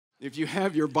If you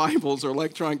have your Bibles or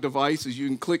electronic devices, you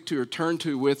can click to or turn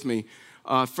to with me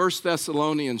 1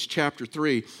 Thessalonians chapter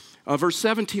 3. Verse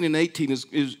 17 and 18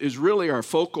 is really our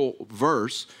focal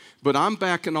verse, but I'm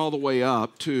backing all the way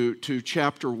up to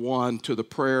chapter 1, to the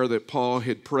prayer that Paul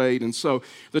had prayed. And so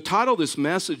the title of this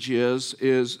message is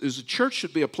a church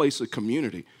should be a place of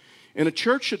community. And a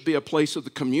church should be a place of the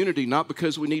community, not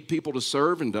because we need people to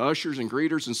serve and to ushers and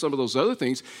greeters and some of those other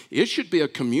things. It should be a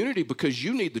community because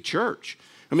you need the church.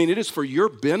 I mean, it is for your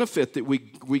benefit that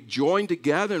we join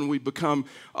together and we become,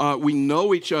 we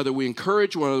know each other, we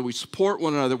encourage one another, we support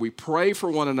one another, we pray for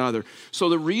one another. So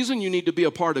the reason you need to be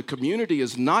a part of community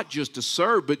is not just to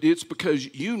serve, but it's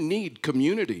because you need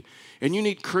community. And you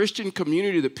need Christian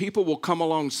community that people will come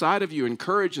alongside of you,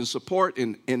 encourage and support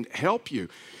and help you.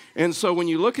 And so when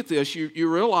you look at this, you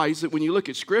realize that when you look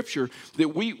at Scripture,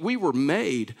 that we were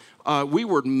made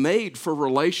for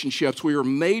relationships. We were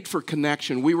made for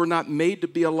connection. We were not made to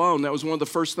be alone. That was one of the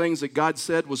first things that God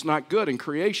said was not good in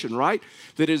creation, right?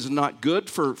 That it is not good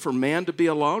for man to be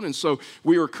alone. And so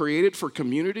we were created for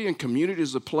community, and community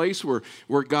is a place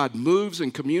where God moves,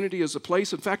 and community is a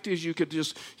place. In fact, you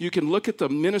can look at the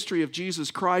ministry of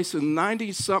Jesus Christ, and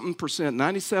 90-something percent,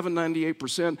 97,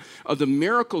 98% of the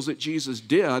miracles that Jesus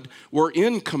did were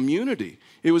in community.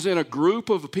 It was in a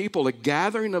group of people, a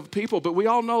gathering of people, but we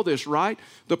all know this, right?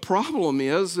 The problem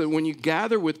is that when you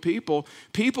gather with people,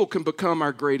 people can become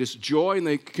our greatest joy and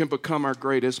they can become our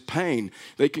greatest pain.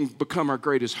 They can become our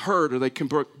greatest hurt, or they can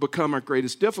become our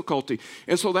greatest difficulty.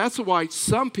 And so that's why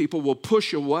some people will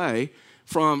push away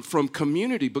from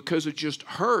community because it just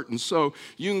hurt. And so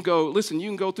you can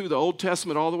go through the Old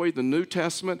Testament all the way to the New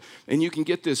Testament, and you can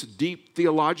get this deep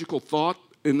theological thought,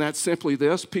 and that's simply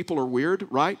this: people are weird,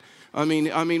 right? I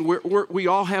mean, we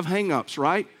all have hang-ups,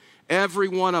 right? Every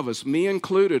one of us, me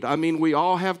included. I mean, we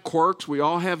all have quirks. We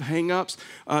all have hang-ups.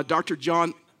 Dr.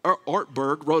 John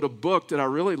Ortberg wrote a book that I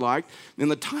really liked,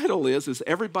 and the title is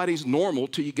Everybody's Normal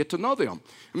Till You Get to Know Them.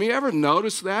 I mean, you ever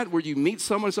notice that, where you meet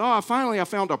someone and say, oh, finally I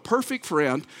found a perfect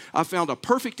friend, I found a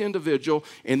perfect individual,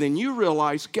 and then you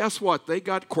realize, guess what? They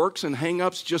got quirks and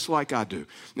hang-ups just like I do.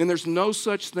 And there's no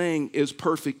such thing as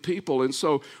perfect people. And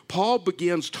so Paul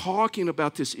begins talking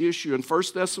about this issue in 1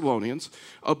 Thessalonians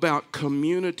about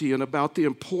community and about the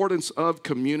importance of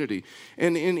community.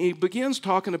 And he begins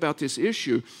talking about this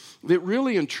issue that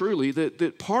really and truly,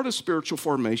 that part of spiritual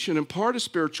formation and part of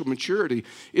spiritual maturity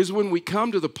is when we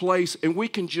come to the place and we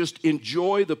can just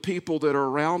enjoy the people that are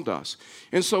around us.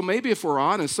 And so maybe if we're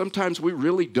honest, sometimes we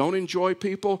really don't enjoy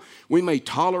people. We may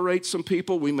tolerate some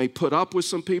people. We may put up with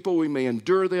some people. We may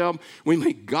endure them. We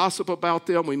may gossip about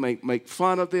them. We may make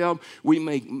fun of them. We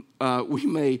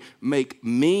may make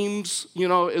memes,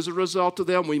 as a result of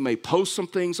them. We may post some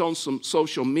things on some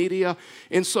social media.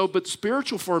 And so, but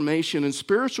spiritual formation and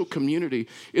spiritual community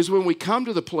is when we come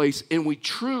to the place and we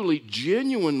truly,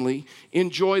 genuinely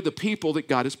enjoy the people that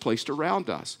God has placed around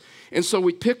us. And so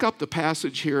we pick up the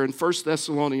passage here in 1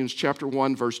 Thessalonians chapter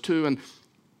 1, verse 2, and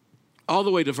all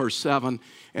the way to verse 7.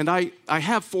 And I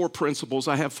have 4 principles.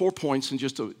 I have 4 points in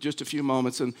just a few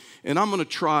moments, and I'm going to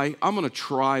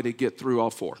try to get through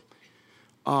all 4.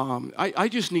 I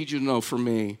just need you to know, for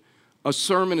me, a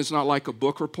sermon is not like a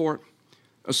book report.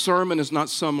 A sermon is not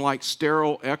some like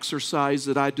sterile exercise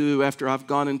that I do after I've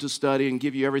gone into study and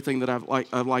give you everything that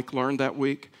I've learned that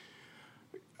week.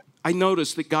 I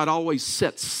notice that God always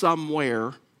sits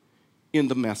somewhere in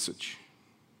the message.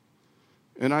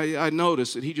 And I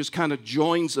notice that he just kind of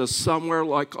joins us somewhere.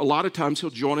 Like a lot of times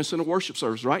he'll join us in a worship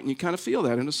service, right? And you kind of feel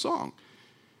that in a song.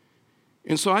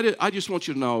 And so I just want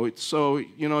you to know, so,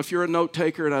 if you're a note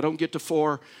taker and I don't get to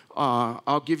 4,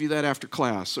 I'll give you that after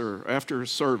class or after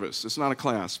service. It's not a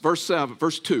class. Verse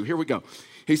 2, here we go.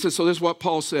 He says, so this is what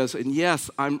Paul says, and yes,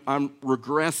 I'm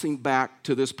regressing back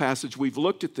to this passage. We've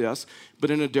looked at this, but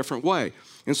in a different way.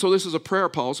 And so this is a prayer,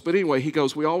 Paul's. But anyway, he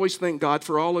goes, we always thank God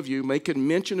for all of you, making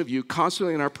mention of you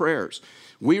constantly in our prayers.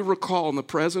 We recall in the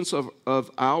presence of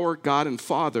our God and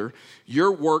Father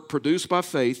your work produced by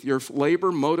faith, your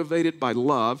labor motivated by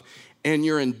love, and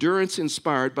your endurance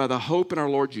inspired by the hope in our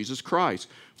Lord Jesus Christ.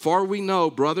 For we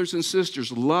know, brothers and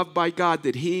sisters, loved by God,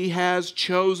 that he has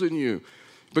chosen you,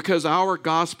 because our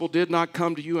gospel did not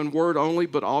come to you in word only,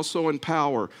 but also in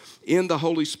power, in the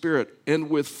Holy Spirit,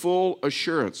 and with full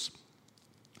assurance.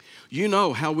 You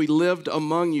know how we lived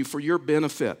among you for your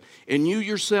benefit, and you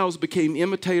yourselves became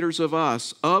imitators of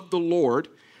us, of the Lord,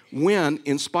 when,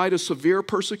 in spite of severe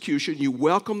persecution, you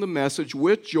welcomed the message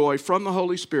with joy from the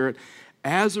Holy Spirit,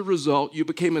 As a result, you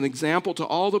became an example to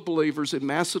all the believers in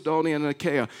Macedonia and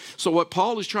Achaia. So what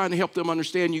Paul is trying to help them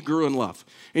understand, you grew in love.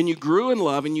 And you grew in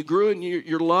love, and you grew in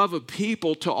your love of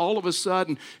people till all of a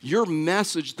sudden your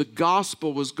message, the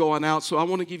gospel, was going out. So I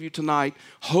want to give you tonight,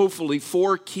 hopefully,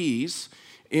 4 keys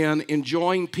in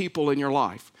enjoying people in your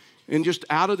life. And just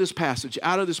out of this passage,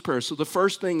 out of this prayer. So the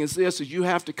first thing is this, is you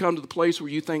have to come to the place where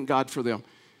you thank God for them.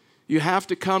 You have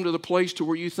to come to the place to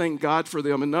where you thank God for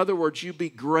them. In other words, you be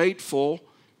grateful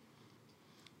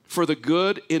for the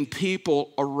good in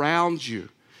people around you.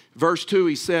 Verse 2,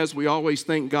 he says, we always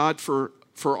thank God for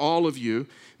all of you,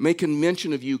 making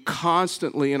mention of you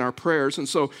constantly in our prayers. And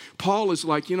so Paul is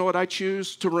like, you know what I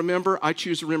choose to remember? I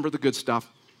choose to remember the good stuff.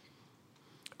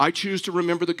 I choose to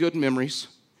remember the good memories.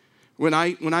 When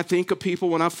I think of people,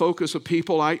 when I focus on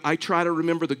people, I try to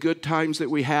remember the good times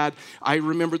that we had. I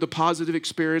remember the positive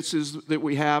experiences that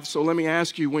we have. So let me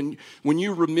ask you, when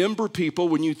you remember people,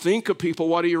 when you think of people,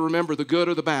 what do you remember, the good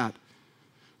or the bad?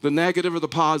 The negative or the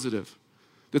positive?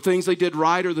 The things they did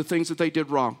right or the things that they did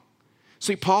wrong?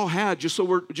 See, Paul had, just so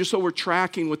we're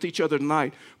tracking with each other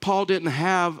tonight, Paul didn't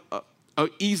have an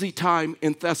easy time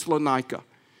in Thessalonica.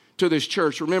 To this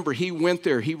church. Remember, he went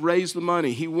there. He raised the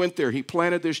money. He went there. He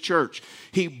planted this church.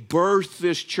 He birthed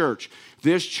this church.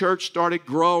 This church started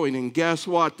growing, and guess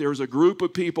what? There's a group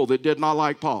of people that did not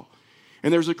like Paul.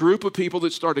 And there's a group of people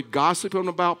that started gossiping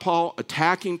about Paul,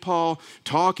 attacking Paul,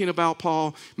 talking about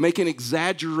Paul, making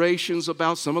exaggerations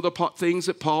about some of the things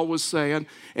that Paul was saying.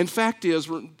 And fact is,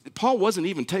 Paul wasn't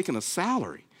even taking a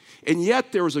salary. And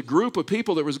yet there was a group of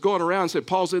people that was going around and said,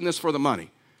 Paul's in this for the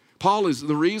money. Paul is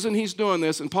the reason he's doing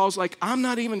this, and Paul's like, I'm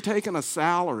not even taking a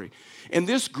salary. And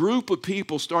this group of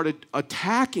people started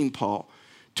attacking Paul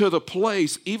to the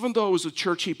place, even though it was a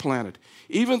church he planted,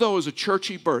 even though it was a church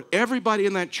he birthed, everybody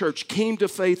in that church came to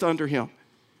faith under him.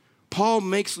 Paul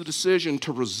makes the decision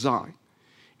to resign.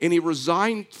 And he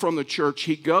resigned from the church.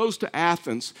 He goes to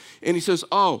Athens, and he says,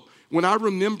 oh, when I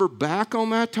remember back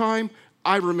on that time,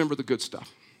 I remember the good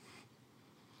stuff.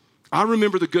 I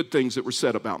remember the good things that were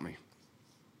said about me.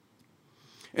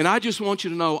 And I just want you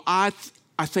to know, I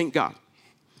thank God.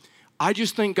 I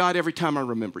just thank God every time I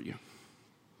remember you.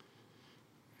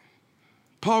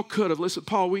 Paul could have, listen,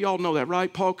 Paul, we all know that,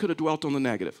 right? Paul could have dwelt on the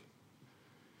negative.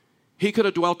 He could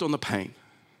have dwelt on the pain.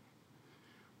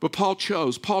 But Paul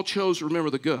chose to remember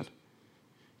the good.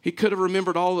 He could have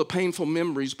remembered all the painful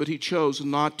memories, but he chose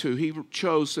not to. He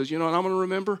says, you know what I'm going to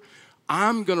remember?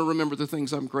 I'm going to remember the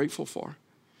things I'm grateful for.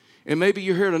 And maybe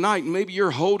you're here tonight, and maybe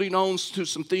you're holding on to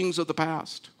some things of the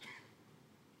past.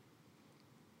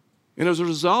 And as a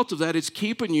result of that, it's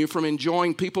keeping you from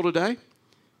enjoying people today.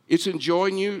 It's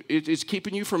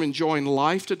keeping you from enjoying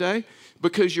life today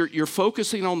because you're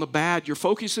focusing on the bad, you're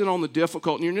focusing on the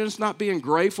difficult, and you're just not being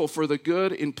grateful for the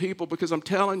good in people because I'm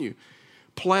telling you,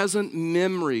 pleasant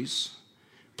memories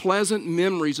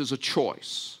is a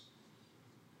choice.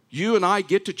 You and I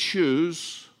get to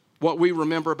choose what we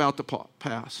remember about the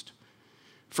past.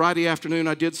 Friday afternoon,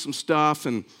 I did some stuff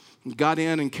and got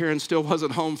in, and Karen still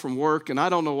wasn't home from work, and I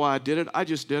don't know why I did it. I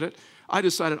just did it. I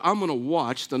decided I'm going to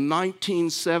watch the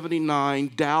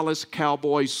 1979 Dallas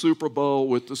Cowboys Super Bowl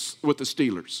with the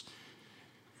Steelers.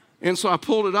 And so I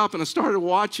pulled it up, and I started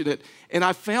watching it, and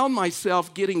I found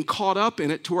myself getting caught up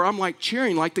in it to where I'm like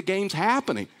cheering like the game's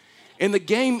happening. And the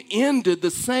game ended the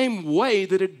same way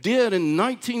that it did in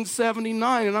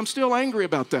 1979, and I'm still angry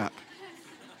about that.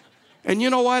 And you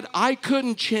know what? I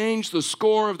couldn't change the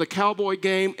score of the Cowboy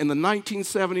game in the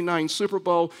 1979 Super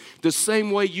Bowl the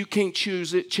same way you can't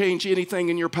change anything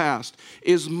in your past,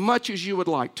 as much as you would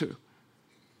like to.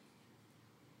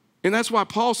 And that's why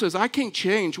Paul says, I can't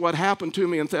change what happened to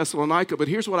me in Thessalonica, but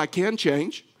here's what I can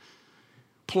change.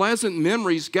 Pleasant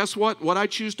memories, guess what? What I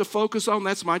choose to focus on,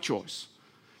 that's my choice.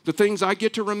 The things I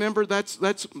get to remember, that's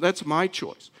my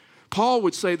choice. Paul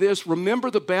would say this, remember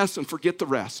the best and forget the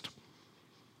rest.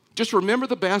 Just remember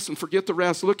the best and forget the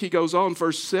rest. Look, he goes on,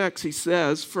 verse 6, he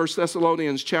says, 1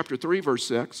 Thessalonians chapter 3, verse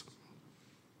 6.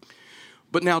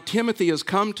 But now Timothy has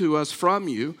come to us from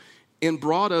you and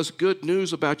brought us good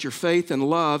news about your faith and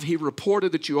love. He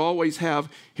reported that you always have,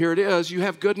 here it is, you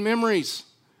have good memories.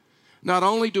 Not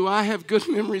only do I have good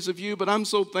memories of you, but I'm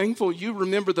so thankful you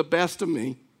remember the best of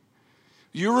me.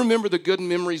 You remember the good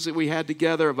memories that we had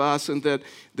together of us, and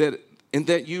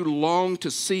that you long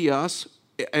to see us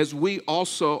as we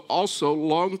also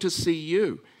long to see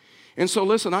you. And so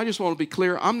listen, I just want to be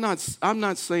clear. I'm not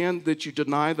saying that you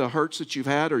deny the hurts that you've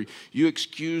had or you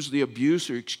excuse the abuse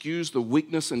or excuse the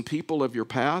weakness in people of your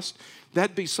past.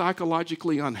 That'd be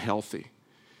psychologically unhealthy.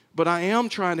 But I am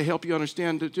trying to help you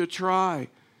understand to try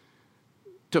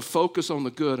to focus on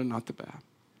the good and not the bad.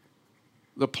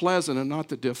 the pleasant and not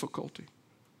the difficulty.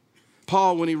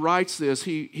 Paul, when he writes this,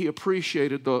 he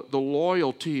appreciated the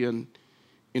loyalty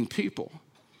in people.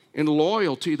 In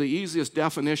loyalty, the easiest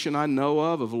definition I know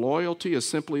of loyalty is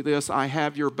simply this: I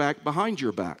have your back behind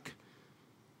your back.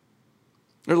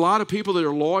 There are a lot of people that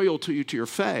are loyal to you to your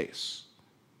face.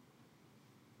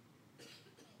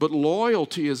 But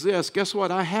loyalty is this: guess what?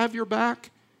 I have your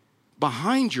back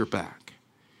behind your back.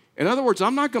 In other words,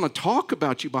 I'm not going to talk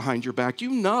about you behind your back. You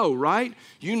know, right?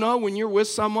 You know when you're with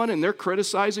someone and they're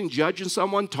criticizing, judging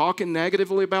someone, talking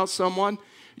negatively about someone,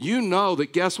 you know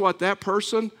that guess what? That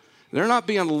person, they're not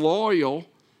being loyal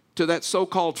to that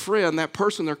so-called friend, that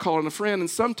person they're calling a friend. And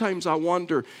sometimes I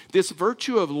wonder, this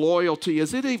virtue of loyalty,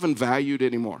 is it even valued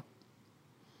anymore?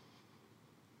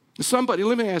 Somebody,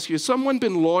 let me ask you, has someone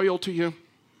been loyal to you?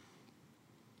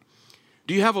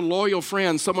 Do you have a loyal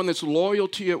friend, someone that's loyal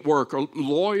to you at work, or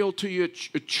loyal to you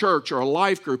at church, or a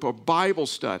life group, or Bible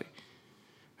study?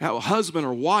 Have a husband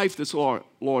or wife that's loyal,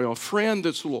 a friend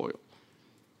that's loyal.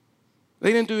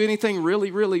 They didn't do anything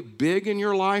really, really big in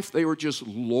your life. They were just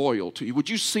loyal to you. Would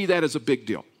you see that as a big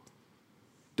deal?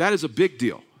 That is a big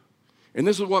deal. And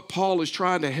this is what Paul is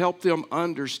trying to help them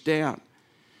understand.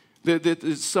 That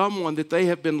it's someone that they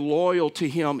have been loyal to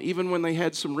him, even when they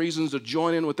had some reasons to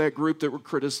join in with that group that were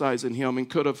criticizing him and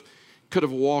could have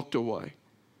walked away.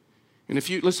 And if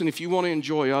you want to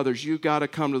enjoy others, you've got to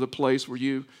come to the place where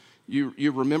you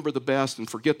remember the best and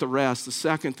forget the rest. The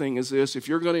second thing is this: if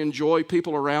you're going to enjoy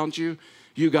people around you,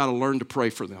 you got to learn to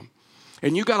pray for them.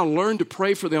 And you got to learn to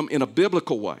pray for them in a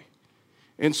biblical way.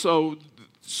 And so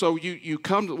you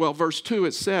come to, well, verse 2,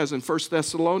 it says in 1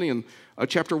 Thessalonians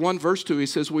chapter 1, verse 2, he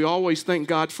says, we always thank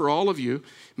God for all of you,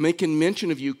 making mention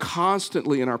of you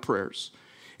constantly in our prayers.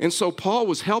 And so Paul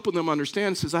was helping them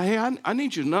understand. He says, hey, I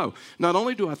need you to know, not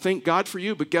only do I thank God for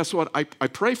you, but guess what? I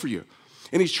pray for you.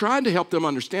 And he's trying to help them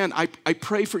understand, I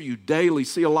pray for you daily.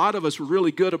 See, a lot of us are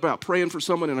really good about praying for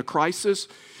someone in a crisis,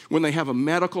 when they have a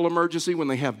medical emergency, when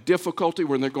they have difficulty,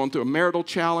 when they're going through a marital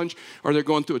challenge, or they're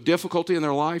going through a difficulty in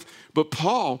their life. But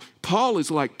Paul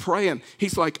is like praying.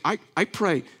 He's like, I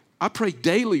pray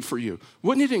daily for you.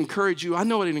 Wouldn't it encourage you? I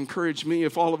know it encouraged me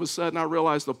if all of a sudden I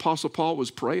realized the Apostle Paul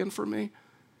was praying for me.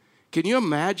 Can you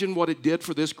imagine what it did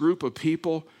for this group of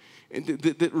people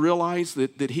that realized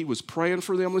that he was praying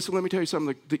for them? Listen, let me tell you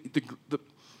something.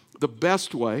 The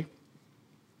best way,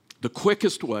 the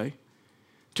quickest way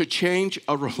to change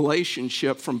a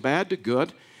relationship from bad to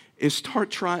good is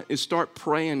start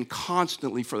praying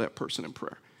constantly for that person in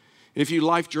prayer. If you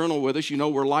life journal with us, you know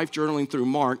we're life journaling through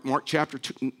Mark chapter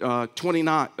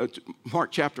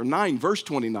 9, verse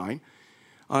 29.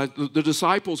 The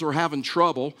disciples were having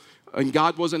trouble, and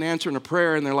God wasn't answering a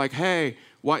prayer, and they're like, "Hey,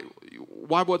 why?"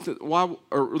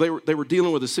 Or they were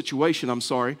dealing with a situation.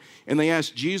 And they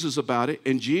asked Jesus about it,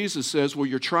 and Jesus says, "Well,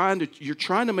 you're trying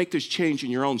to make this change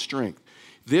in your own strength.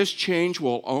 This change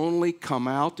will only come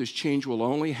out. This change will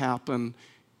only happen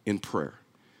in prayer."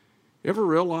 You ever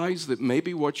realize that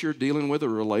maybe what you're dealing with, a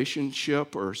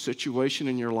relationship or a situation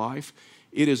in your life,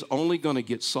 it is only going to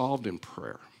get solved in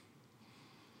prayer?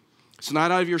 It's not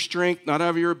out of your strength, not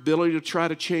out of your ability to try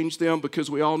to change them,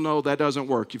 because we all know that doesn't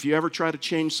work. If you ever try to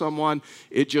change someone,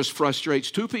 it just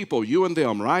frustrates two people, you and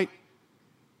them, right?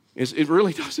 It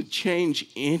really doesn't change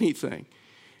anything.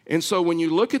 And so when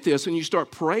you look at this and you start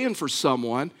praying for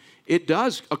someone, it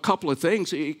does a couple of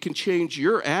things. It can change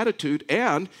your attitude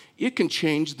and it can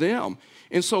change them.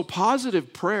 And so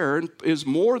positive prayer is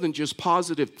more than just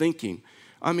positive thinking.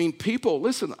 I mean, people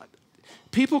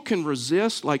can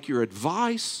resist like your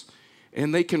advice,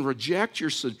 and they can reject your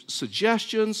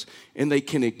suggestions, and they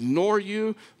can ignore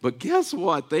you. But guess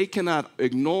what? They cannot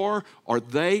ignore, or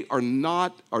they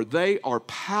are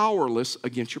powerless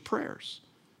against your prayers.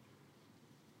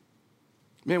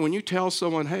 Man, when you tell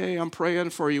someone, "Hey, I'm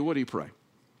praying for you," what do you pray?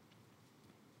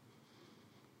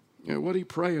 You know, what do you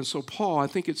pray? And so Paul, I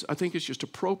think it's just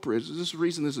appropriate. This is the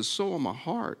reason this is so on my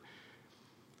heart,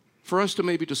 for us to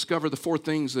maybe discover the four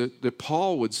things that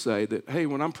Paul would say, that, hey,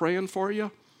 when I'm praying for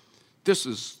you, this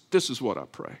is what I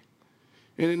pray.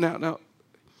 And now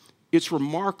it's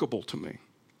remarkable to me,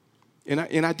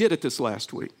 and I did it this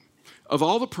last week. Of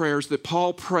all the prayers that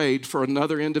Paul prayed for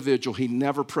another individual, he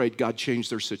never prayed, God change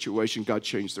their situation, God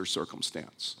change their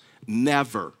circumstance.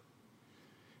 Never.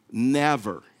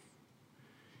 Never.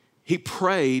 He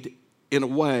prayed in a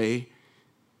way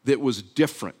that was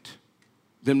different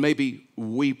than maybe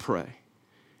we pray.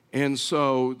 And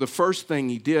so the first thing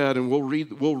he did, and we'll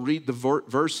read the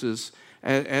verses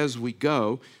as we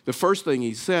go. The first thing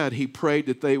he said, he prayed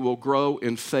that they will grow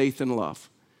in faith and love.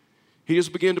 He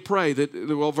just began to pray that,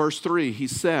 well, verse 3, he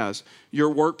says, your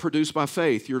work produced by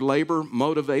faith, your labor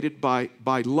motivated by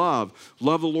love.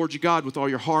 Love the Lord your God with all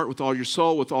your heart, with all your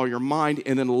soul, with all your mind,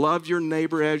 and then love your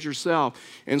neighbor as yourself.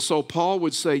 And so Paul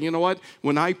would say, you know what?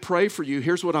 When I pray for you,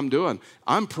 here's what I'm doing.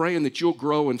 I'm praying that you'll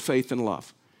grow in faith and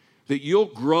love, that you'll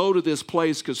grow to this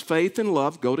place, because faith and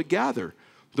love go together.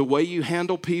 The way you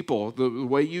handle people, the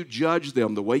way you judge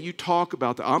them, the way you talk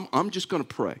about them. I'm just going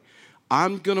to pray.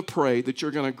 I'm going to pray that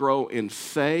you're going to grow in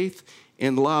faith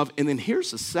and love. And then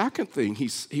here's the second thing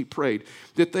he prayed,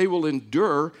 that they will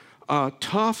endure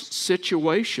tough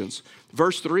situations.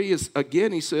 Verse 3 is,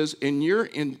 again, he says, in your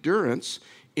endurance,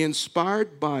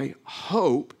 inspired by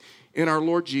hope in our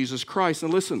Lord Jesus Christ.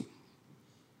 And listen,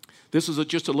 this is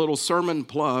just a little sermon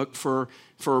plug for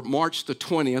March the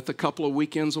 20th, a couple of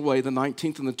weekends away, the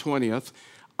 19th and the 20th.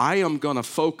 I am going to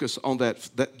focus on that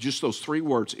just those three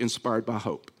words, inspired by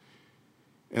hope.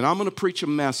 And I'm going to preach a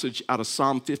message out of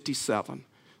Psalm 57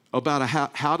 about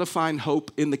how to find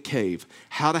hope in the cave,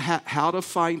 how to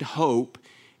find hope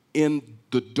in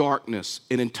the darkness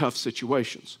and in tough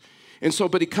situations. And so,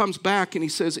 but he comes back and he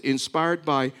says, inspired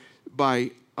by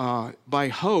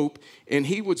hope, and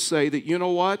he would say that, you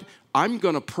know what, I'm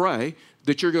going to pray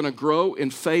that you're going to grow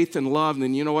in faith and love, and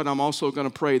then you know what, I'm also going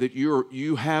to pray that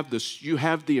you have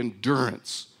the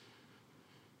endurance.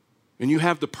 And you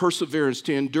have the perseverance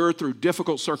to endure through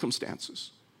difficult circumstances.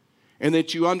 And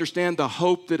that you understand the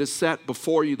hope that is set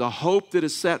before you. The hope that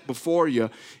is set before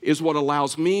you is what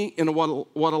allows me and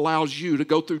what allows you to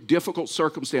go through difficult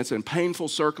circumstances and painful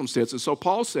circumstances. So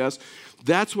Paul says,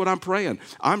 that's what I'm praying.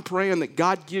 I'm praying that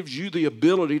God gives you the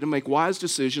ability to make wise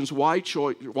decisions, wise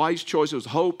choices,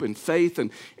 hope and faith,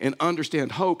 and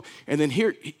understand hope. And then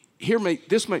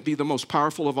this might be the most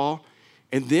powerful of all.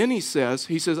 And then he says,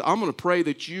 I'm going to pray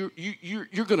that you're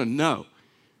going to know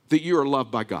that you are loved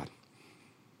by God.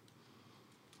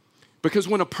 Because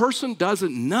when a person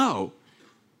doesn't know,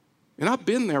 and I've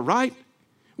been there, right?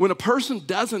 When a person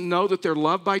doesn't know that they're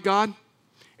loved by God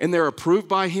and they're approved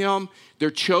by Him, they're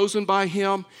chosen by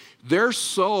Him, their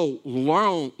soul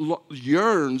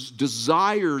yearns,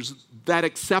 desires that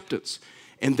acceptance.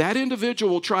 And that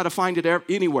individual will try to find it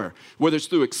anywhere, whether it's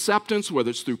through acceptance,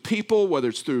 whether it's through people, whether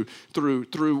it's through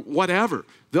whatever.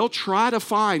 They'll try to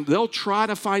find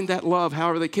that love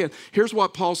however they can. Here's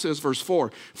what Paul says, verse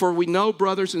 4. For we know,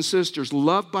 brothers and sisters,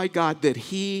 loved by God, that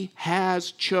He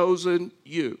has chosen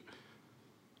you.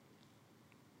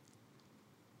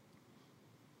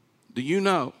 Do you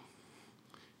know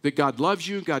that God loves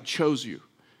you, God chose you?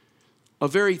 A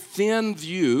very thin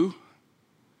view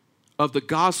of the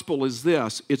gospel is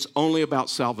this: it's only about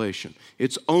salvation.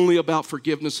 It's only about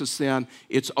forgiveness of sin.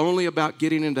 It's only about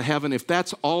getting into heaven. If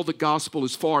that's all the gospel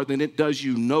is for, then it does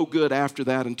you no good after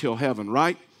that until heaven,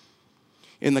 right?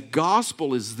 And the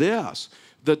gospel is this.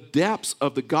 The depths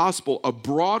of the gospel, a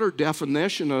broader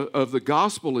definition of the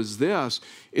gospel is this,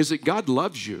 is that God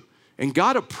loves you, and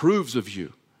God approves of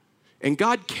you, and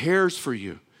God cares for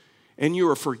you, and you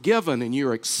are forgiven, and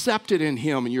you're accepted in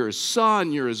Him, and you're His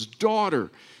son, you're His daughter.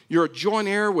 You're a joint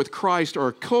heir with Christ or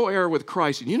a co-heir with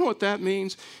Christ. And you know what that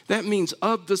means? That means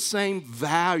of the same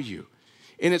value.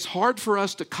 And it's hard for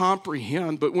us to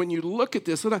comprehend, but when you look at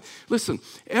this, listen,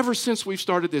 ever since we've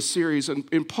started this series,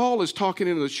 and Paul is talking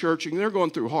into the church, and they're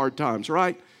going through hard times,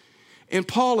 right? And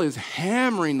Paul is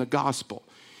hammering the gospel.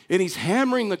 And he's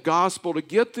hammering the gospel to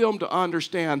get them to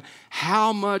understand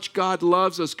how much God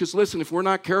loves us. Because listen, if we're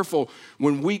not careful,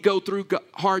 when we go through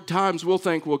hard times, we'll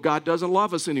think, well, God doesn't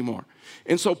love us anymore.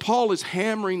 And so Paul is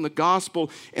hammering the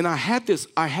gospel. And I had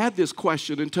this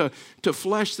question, and to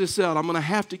flesh this out, I'm going to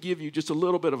have to give you just a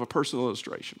little bit of a personal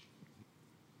illustration.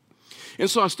 And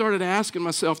so I started asking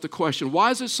myself the question,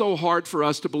 why is it so hard for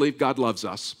us to believe God loves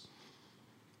us?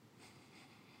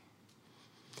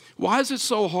 Why is it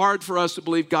so hard for us to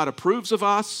believe God approves of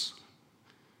us?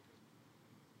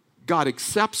 God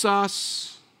accepts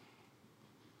us?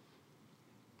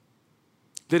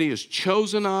 That He has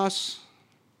chosen us?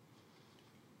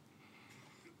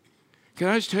 Can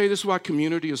I just tell you, this is why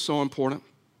community is so important?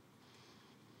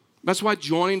 That's why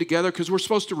joining together, because we're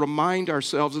supposed to remind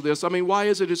ourselves of this. I mean, why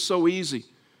is it it's so easy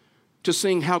to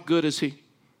sing "How Good Is He?"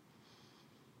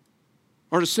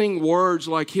 Or to sing words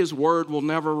like His word will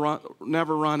never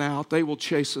run out. They will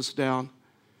chase us down.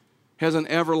 Has an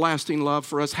everlasting love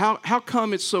for us. How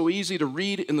come it's so easy to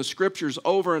read in the scriptures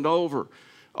over and over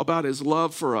about His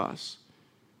love for us?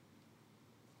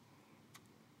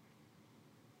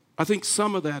 I think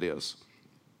some of that is.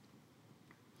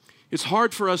 It's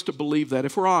hard for us to believe that,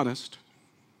 if we're honest,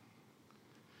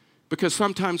 because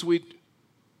sometimes we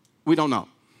don't know.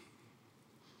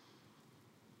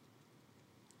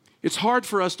 It's hard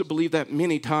for us to believe that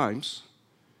many times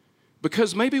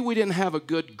because maybe we didn't have a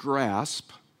good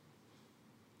grasp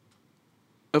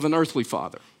of an earthly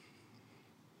father.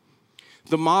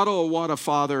 The model of what a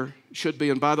father should be,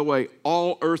 and by the way,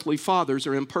 all earthly fathers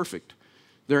are imperfect.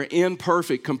 They're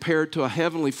imperfect compared to a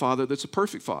heavenly father that's a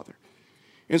perfect father.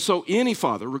 And so any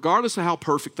father, regardless of how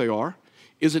perfect they are,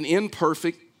 is an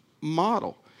imperfect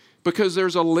model because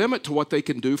there's a limit to what they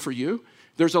can do for you.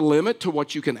 There's a limit to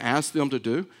what you can ask them to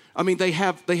do. I mean, they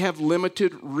have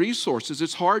limited resources.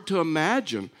 It's hard to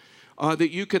imagine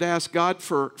that you could ask God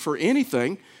for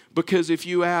anything because if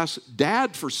you ask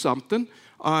Dad for something,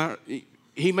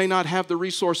 he may not have the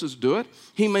resources to do it.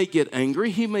 He may get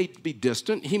angry. He may be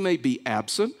distant. He may be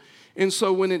absent. And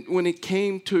so when it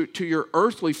came to your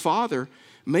earthly father,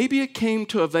 maybe it came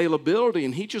to availability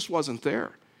and he just wasn't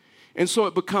there. And so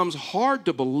it becomes hard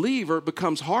to believe, or it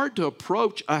becomes hard to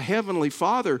approach a heavenly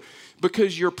father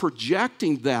because you're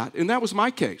projecting that. And that was my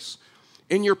case.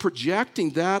 And you're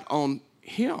projecting that on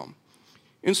him.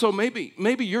 And so maybe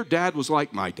your dad was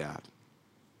like my dad.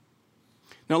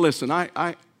 Now listen,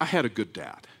 I had a good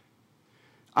dad.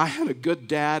 I had a good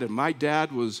dad, and my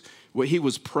dad was, he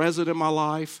was present in my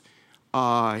life.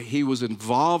 He was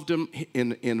involved in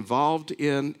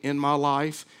my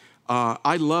life.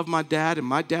 I love my dad, and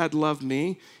my dad loved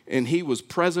me, and he was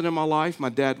present in my life. My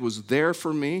dad was there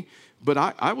for me. But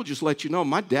I will just let you know,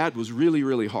 my dad was really,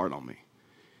 really hard on me.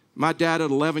 My dad at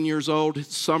 11 years old, his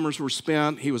summers were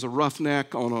spent. He was a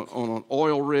roughneck on an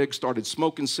oil rig, started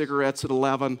smoking cigarettes at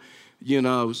 11.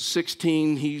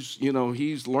 16, he's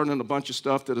learning a bunch of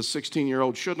stuff that a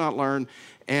 16-year-old should not learn.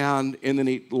 And then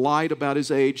he lied about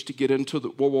his age to get into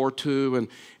the World War II.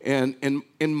 And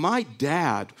my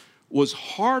dad was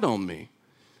hard on me,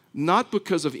 not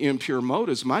because of impure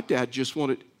motives. My dad just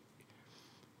wanted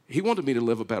me to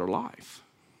live a better life.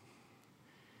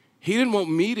 He didn't want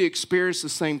me to experience the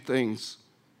same things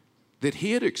that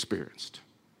he had experienced.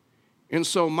 And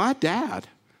so my dad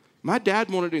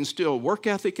wanted to instill work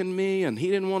ethic in me, and he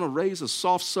didn't want to raise a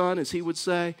soft son, as he would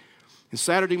say. And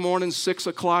Saturday morning, 6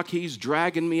 o'clock, he's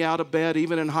dragging me out of bed,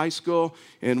 even in high school,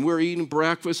 and we're eating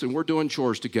breakfast, and we're doing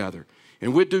chores together.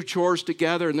 And we'd do chores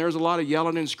together, and there's a lot of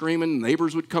yelling and screaming.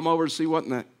 Neighbors would come over to see what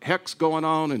in the heck's going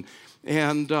on.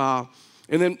 And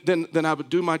then I would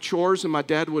do my chores, and my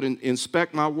dad would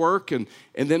inspect my work. And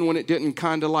then when it didn't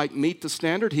kind of like meet the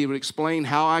standard, he would explain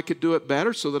how I could do it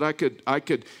better so that I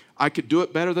could do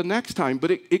it better the next time. But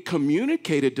it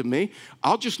communicated to me,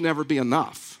 I'll just never be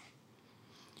enough.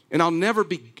 And I'll never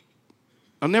be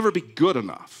good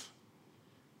enough.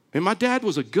 And my dad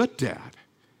was a good dad.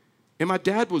 And my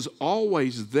dad was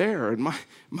always there. And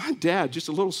my dad, just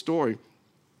a little story,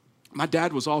 my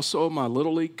dad was also my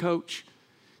Little League coach,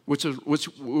 which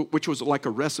was like a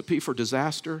recipe for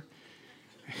disaster.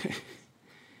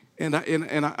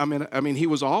 I mean, he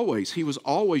was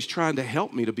always trying to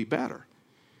help me to be better.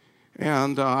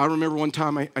 And I remember one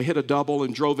time I hit a double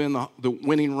and drove in the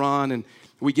winning run, and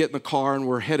we get in the car and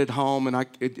we're headed home, and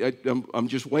I'm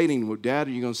just waiting. Well, Dad,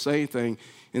 are you going to say anything?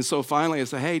 And so finally I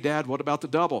said, hey, Dad, what about the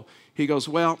double? He goes,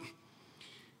 well,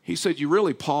 he said, you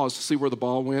really paused to see where the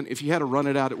ball went. If you had to run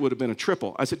it out, it would have been a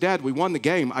triple. I said, Dad, we won the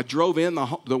game. I drove in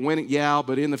the winning, yeah,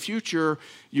 but in the future,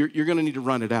 you're going to need to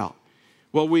run it out.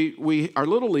 Well, our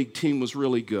Little League team was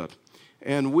really good.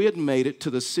 And we had made it to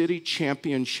the city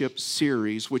championship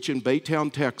series, which in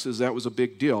Baytown, Texas, that was a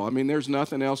big deal. I mean, there's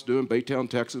nothing else to do in Baytown,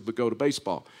 Texas but go to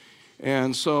baseball.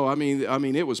 And so, I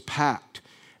mean, it was packed.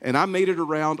 And I made it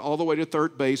around all the way to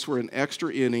third base. We're in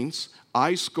extra innings.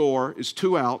 I score. It's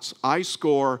 2 outs. I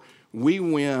score. We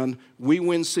win. We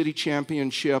win city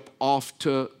championship, off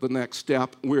to the next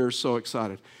step. We're so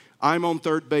excited. I'm on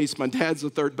third base. My dad's the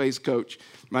third base coach.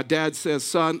 My dad says,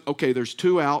 son, okay, there's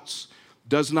 2 outs.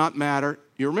 Does not matter.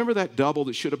 You remember that double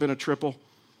that should have been a triple?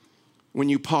 When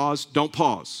you pause, don't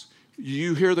pause.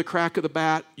 You hear the crack of the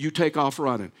bat, you take off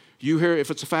running. You hear,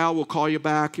 if it's a foul, we'll call you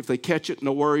back. If they catch it,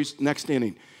 no worries, next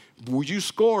inning. You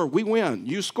score, we win.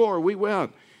 You score, we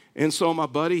win. And so my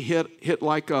buddy hit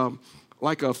like a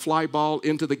fly ball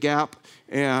into the gap,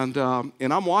 and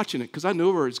I'm watching it because I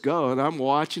knew where it's going. I'm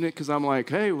watching it because I'm like,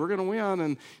 hey, we're going to win,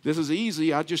 and this is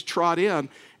easy. I just trot in,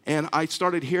 and I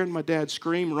started hearing my dad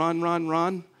scream, run, run,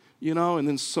 run, and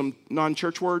then some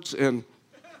non-church words, and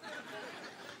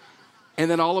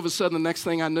then all of a sudden, the next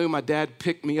thing I knew, my dad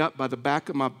picked me up by the back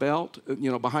of my belt,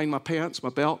 behind my pants, my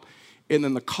belt, and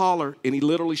then the collar, and he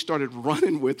literally started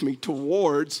running with me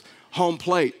towards home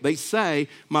plate. They say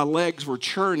my legs were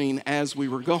churning as we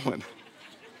were going.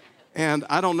 And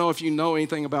I don't know if you know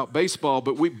anything about baseball,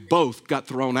 but we both got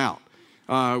thrown out.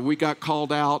 We got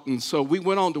called out, and so we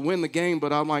went on to win the game,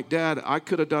 but I'm like, Dad, I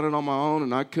could have done it on my own,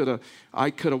 and I could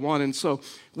have won. And so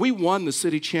we won the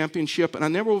city championship, and I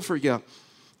never will forget,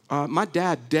 my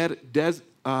dad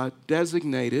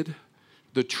designated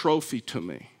the trophy to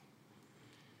me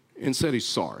and said he's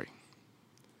sorry,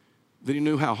 that he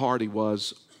knew how hard he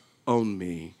was on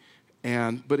me,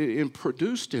 but it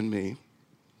produced in me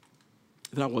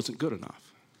that I wasn't good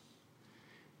enough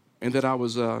and that I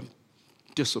was a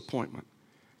disappointment.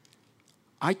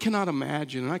 I cannot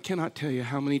imagine, and I cannot tell you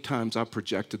how many times I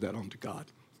projected that onto God.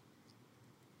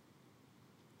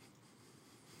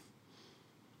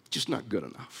 Just not good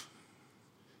enough.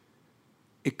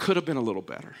 It could have been a little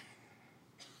better.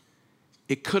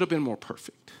 It could have been more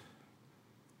perfect.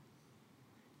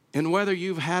 And whether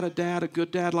you've had a good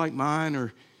dad like mine,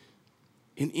 or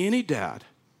in any dad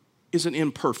is an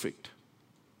imperfect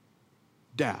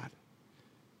dad,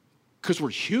 because we're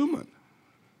human.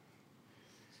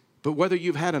 But whether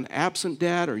you've had an absent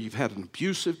dad or you've had an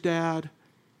abusive dad,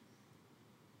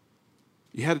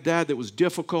 you had a dad that was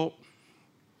difficult,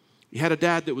 you had a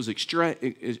dad that was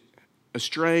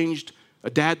estranged, a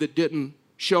dad that didn't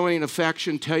show any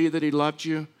affection, tell you that he loved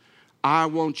you, I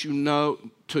want you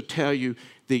to tell you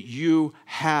that you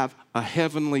have a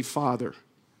heavenly Father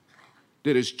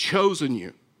that has chosen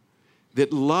you,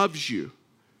 that loves you,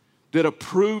 that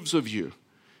approves of you,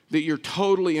 that you're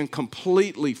totally and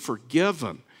completely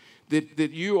forgiven,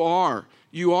 that you are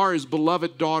his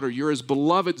beloved daughter, you're his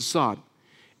beloved son.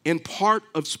 And part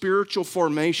of spiritual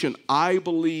formation, I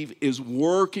believe, is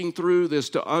working through this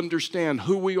to understand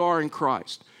who we are in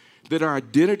Christ, that our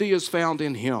identity is found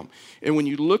in him. And when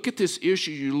you look at this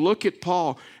issue, you look at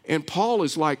Paul, and Paul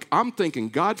is like, I'm thanking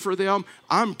God for them,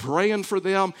 I'm praying for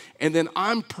them, and then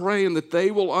I'm praying that they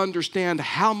will understand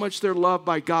how much they're loved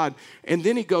by God. And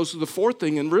then he goes to the fourth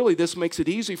thing, and really this makes it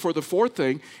easy for the fourth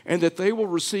thing, and that they will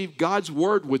receive God's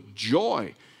word with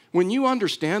joy. When you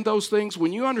understand those things,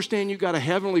 when you understand you got a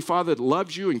heavenly Father that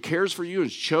loves you and cares for you and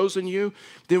has chosen you,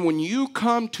 then when you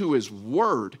come to his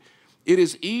word, it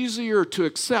is easier to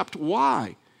accept.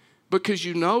 Why? Because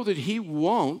you know that he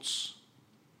wants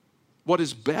what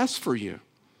is best for you.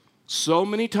 So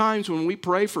many times when we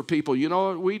pray for people, you know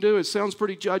what we do? It sounds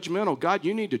pretty judgmental. God,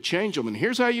 you need to change them, and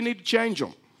here's how you need to change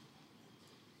them.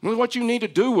 Here's what you need to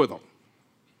do with them.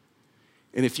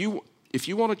 And if you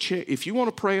want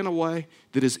to pray in a way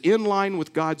that is in line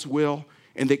with God's will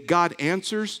and that God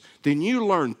answers, then you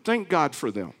learn, thank God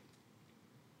for them.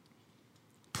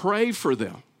 Pray for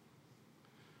them.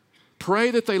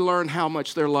 Pray that they learn how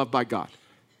much they're loved by God.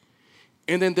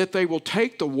 And then that they will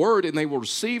take the word and they will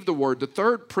receive the word. The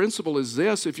third principle is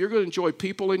this: if you're going to enjoy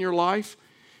people in your life,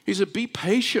 he said, be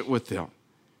patient with them.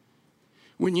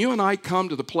 When you and I come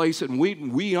to the place and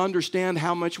we understand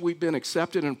how much we've been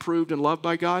accepted and approved and loved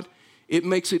by God, it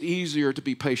makes it easier to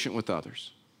be patient with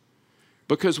others.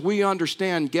 Because we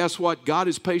understand, guess what? God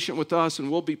is patient with us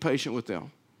and we'll be patient with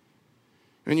them.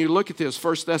 And you look at this,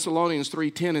 1 Thessalonians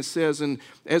 3:10, it says, and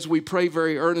as we pray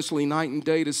very earnestly night and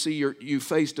day to see you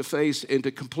face to face and to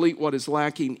complete what is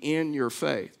lacking in your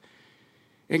faith.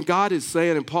 And God is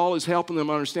saying, and Paul is helping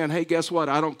them understand, hey, guess what?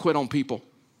 I don't quit on people.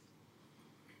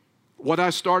 What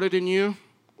I started in you,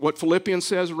 what Philippians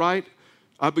says, right?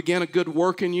 I began a good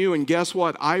work in you, and guess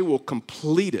what? I will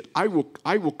complete it. I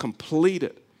will complete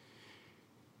it.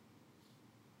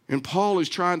 And Paul is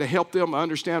trying to help them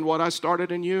understand what I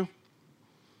started in you.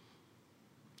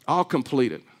 I'll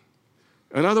complete it.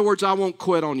 In other words, I won't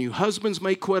quit on you. Husbands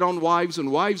may quit on wives,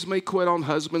 and wives may quit on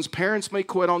husbands. Parents may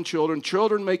quit on children.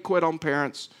 Children may quit on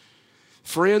parents.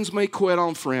 Friends may quit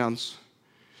on friends.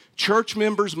 Church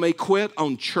members may quit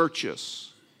on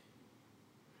churches.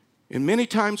 And many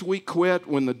times we quit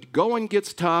when the going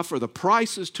gets tough or the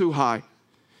price is too high.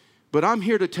 But I'm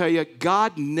here to tell you,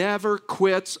 God never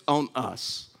quits on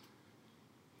us.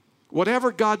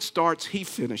 Whatever God starts, he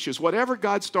finishes. Whatever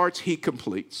God starts, he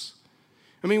completes.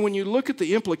 I mean, when you look at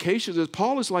the implications,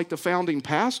 Paul is like the founding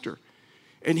pastor.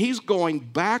 And he's going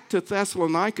back to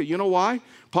Thessalonica. You know why?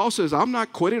 Paul says, I'm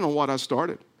not quitting on what I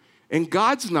started. And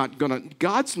God's not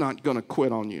gonna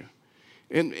quit on you.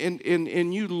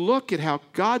 And you look at how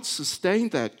God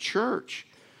sustained that church.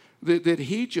 That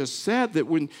he just said that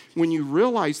when you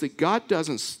realize that God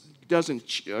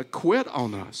doesn't quit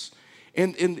on us.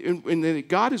 And that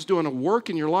God is doing a work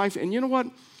in your life. And you know what?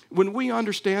 When we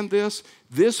understand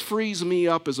this frees me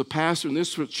up as a pastor, and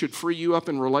this should free you up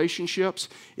in relationships.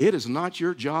 It is not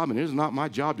your job, and it is not my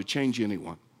job to change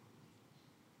anyone.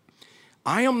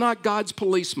 I am not God's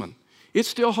policeman. It's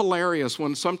still hilarious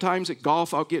when sometimes at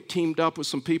golf I'll get teamed up with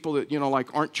some people that, like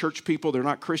aren't church people, they're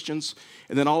not Christians,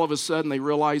 and then all of a sudden they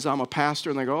realize I'm a pastor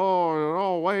and they go,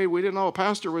 oh, wait, we didn't know a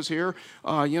pastor was here.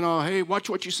 Hey, watch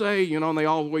what you say, and they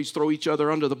always throw each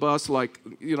other under the bus like,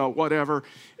 whatever.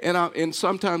 And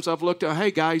sometimes I've looked at,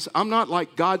 hey guys, I'm not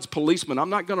like God's policeman. I'm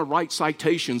not going to write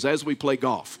citations as we play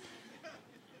golf.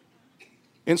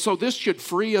 And so this should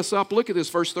free us up. Look at this,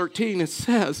 verse 13. It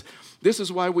says, this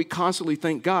is why we constantly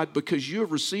thank God, because you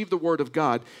have received the word of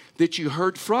God that you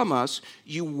heard from us.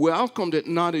 You welcomed it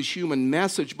not as human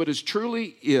message, but as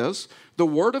truly is the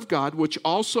word of God, which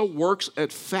also works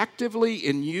effectively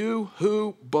in you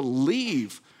who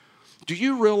believe. Do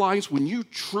you realize when you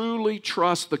truly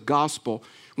trust the gospel,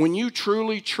 when you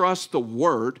truly trust the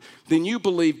word, then you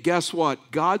believe, guess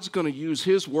what? God's going to use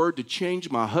his word to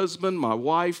change my husband, my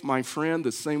wife, my friend,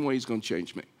 the same way he's going to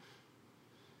change me.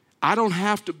 I don't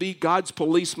have to be God's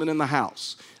policeman in the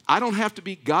house. I don't have to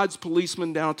be God's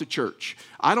policeman down at the church.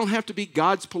 I don't have to be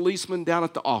God's policeman down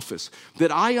at the office.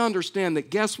 That I understand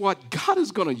that, guess what? God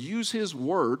is going to use his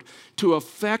word to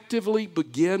effectively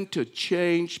begin to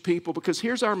change people. Because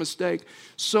here's our mistake.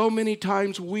 So many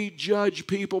times we judge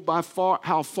people by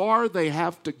how far they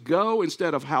have to go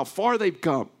instead of how far they've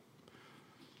come.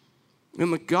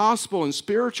 And the gospel and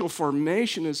spiritual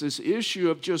formation is this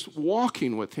issue of just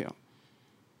walking with him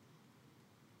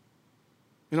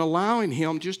and allowing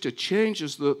him just to change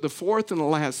us. The fourth and the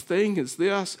last thing is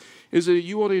this, is that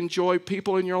you want to enjoy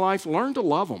people in your life, learn to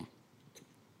love them.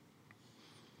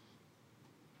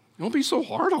 Don't be so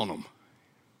hard on them.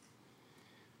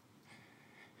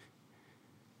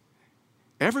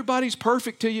 Everybody's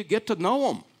perfect till you get to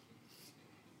know them.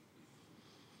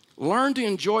 Learn to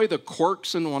enjoy the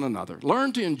quirks in one another.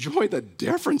 Learn to enjoy the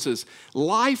differences.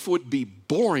 Life would be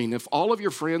boring if all of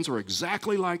your friends were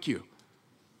exactly like you,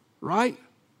 right?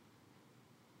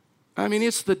 I mean,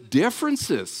 it's the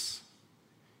differences.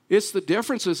 It's the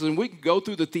differences, and we can go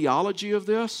through the theology of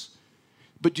this,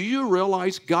 but do you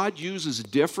realize God uses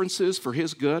differences for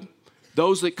his good?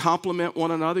 Those that complement one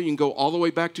another. You can go all the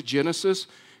way back to Genesis.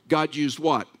 God used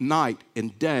what? Night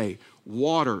and day,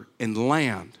 water and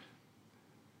land.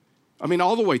 I mean,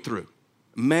 all the way through.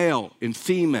 Male and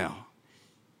female.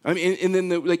 I mean, and then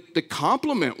they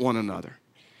complement one another.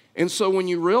 And so when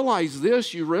you realize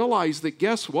this, you realize that,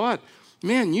 guess what?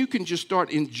 Man, you can just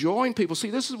start enjoying people. See,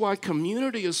 this is why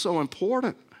community is so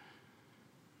important.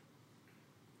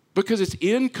 Because it's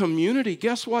in community.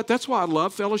 Guess what? That's why I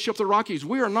love Fellowship of the Rockies.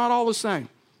 We are not all the same.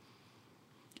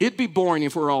 It'd be boring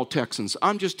if we're all Texans.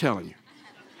 I'm just telling you.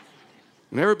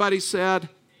 And everybody said,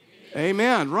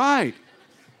 amen, right.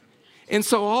 And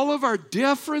so all of our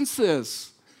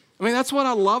differences, I mean, that's what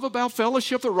I love about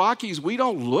Fellowship of the Rockies. We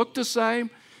don't look the same.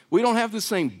 We don't have the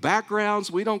same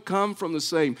backgrounds. We don't come from the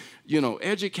same,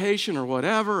 education or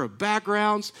whatever, or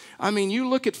backgrounds. I mean, you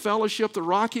look at Fellowship of the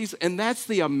Rockies, and that's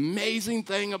the amazing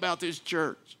thing about this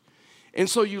church. And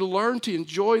so you learn to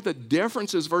enjoy the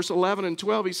differences. Verse 11 and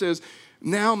 12, he says,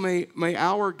 now may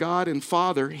our God and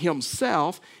Father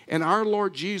himself and our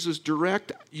Lord Jesus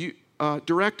direct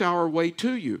our way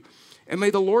to you. And may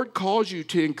the Lord cause you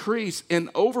to increase and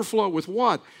overflow with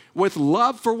what? With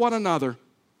love for one another.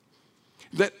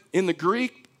 That in the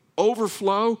Greek,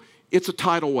 overflow, it's a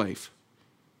tidal wave.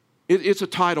 It's a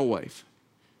tidal wave.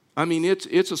 I mean, it's a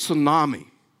tsunami.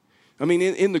 I mean,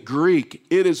 in the Greek,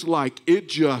 it is like it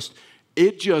just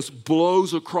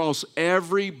blows across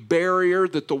every barrier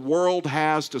that the world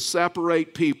has to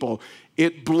separate people.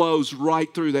 It blows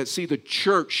right through that. See, the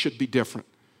church should be different.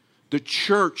 The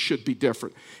church should be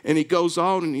different. And he goes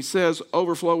on and he says,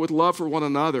 overflow with love for one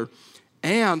another.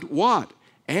 And what?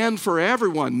 And for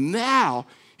everyone. Now,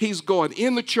 he's going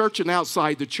in the church and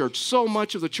outside the church. So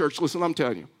much of the church, listen, I'm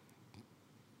telling you.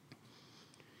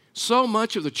 So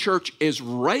much of the church is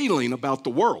railing about the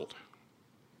world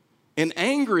and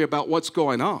angry about what's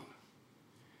going on.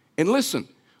 And listen,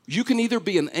 you can either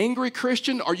be an angry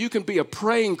Christian or you can be a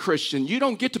praying Christian. You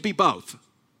don't get to be both.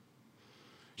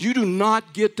 You do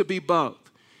not get to be both.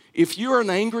 If you're an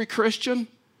angry Christian,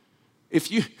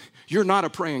 you're not a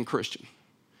praying Christian.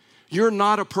 You're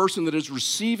not a person that is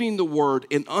receiving the word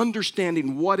and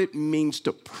understanding what it means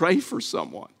to pray for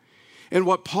someone. And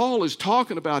what Paul is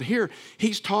talking about here,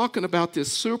 he's talking about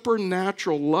this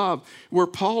supernatural love where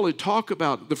Paul had talked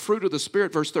about the fruit of the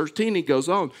Spirit. Verse 13, he goes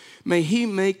on, may he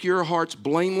make your hearts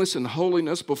blameless in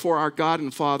holiness before our God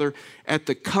and Father at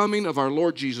the coming of our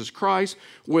Lord Jesus Christ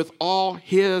with all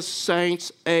his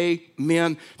saints.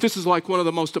 Amen. This is like one of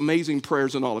the most amazing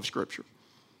prayers in all of Scripture.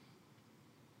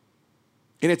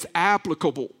 And it's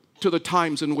applicable to the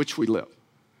times in which we live.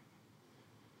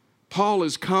 Paul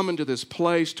is coming to this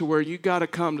place to where you got to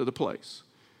come to the place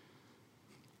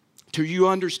till you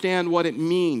understand what it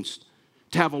means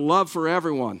to have a love for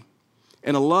everyone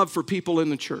and a love for people in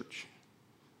the church.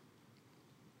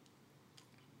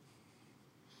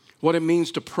 What it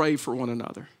means to pray for one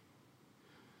another.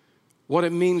 What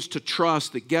it means to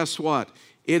trust that, guess what?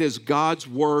 It is God's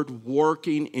word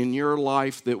working in your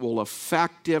life that will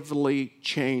effectively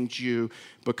change you,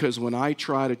 because when I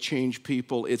try to change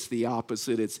people, it's the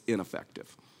opposite. It's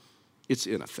ineffective. It's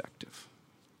ineffective.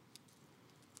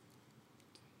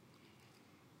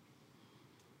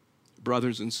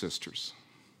 Brothers and sisters,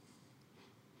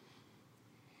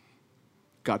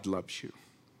 God loves you.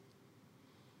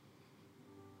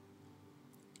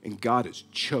 And God has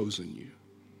chosen you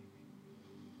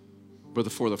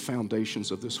before the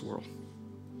foundations of this world.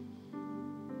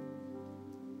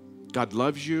 God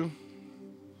loves you.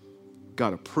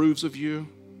 God approves of you.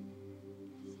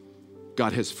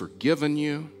 God has forgiven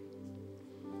you.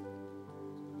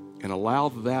 And allow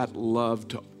that love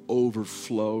to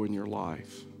overflow in your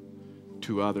life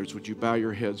to others. Would you bow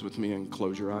your heads with me and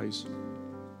close your eyes?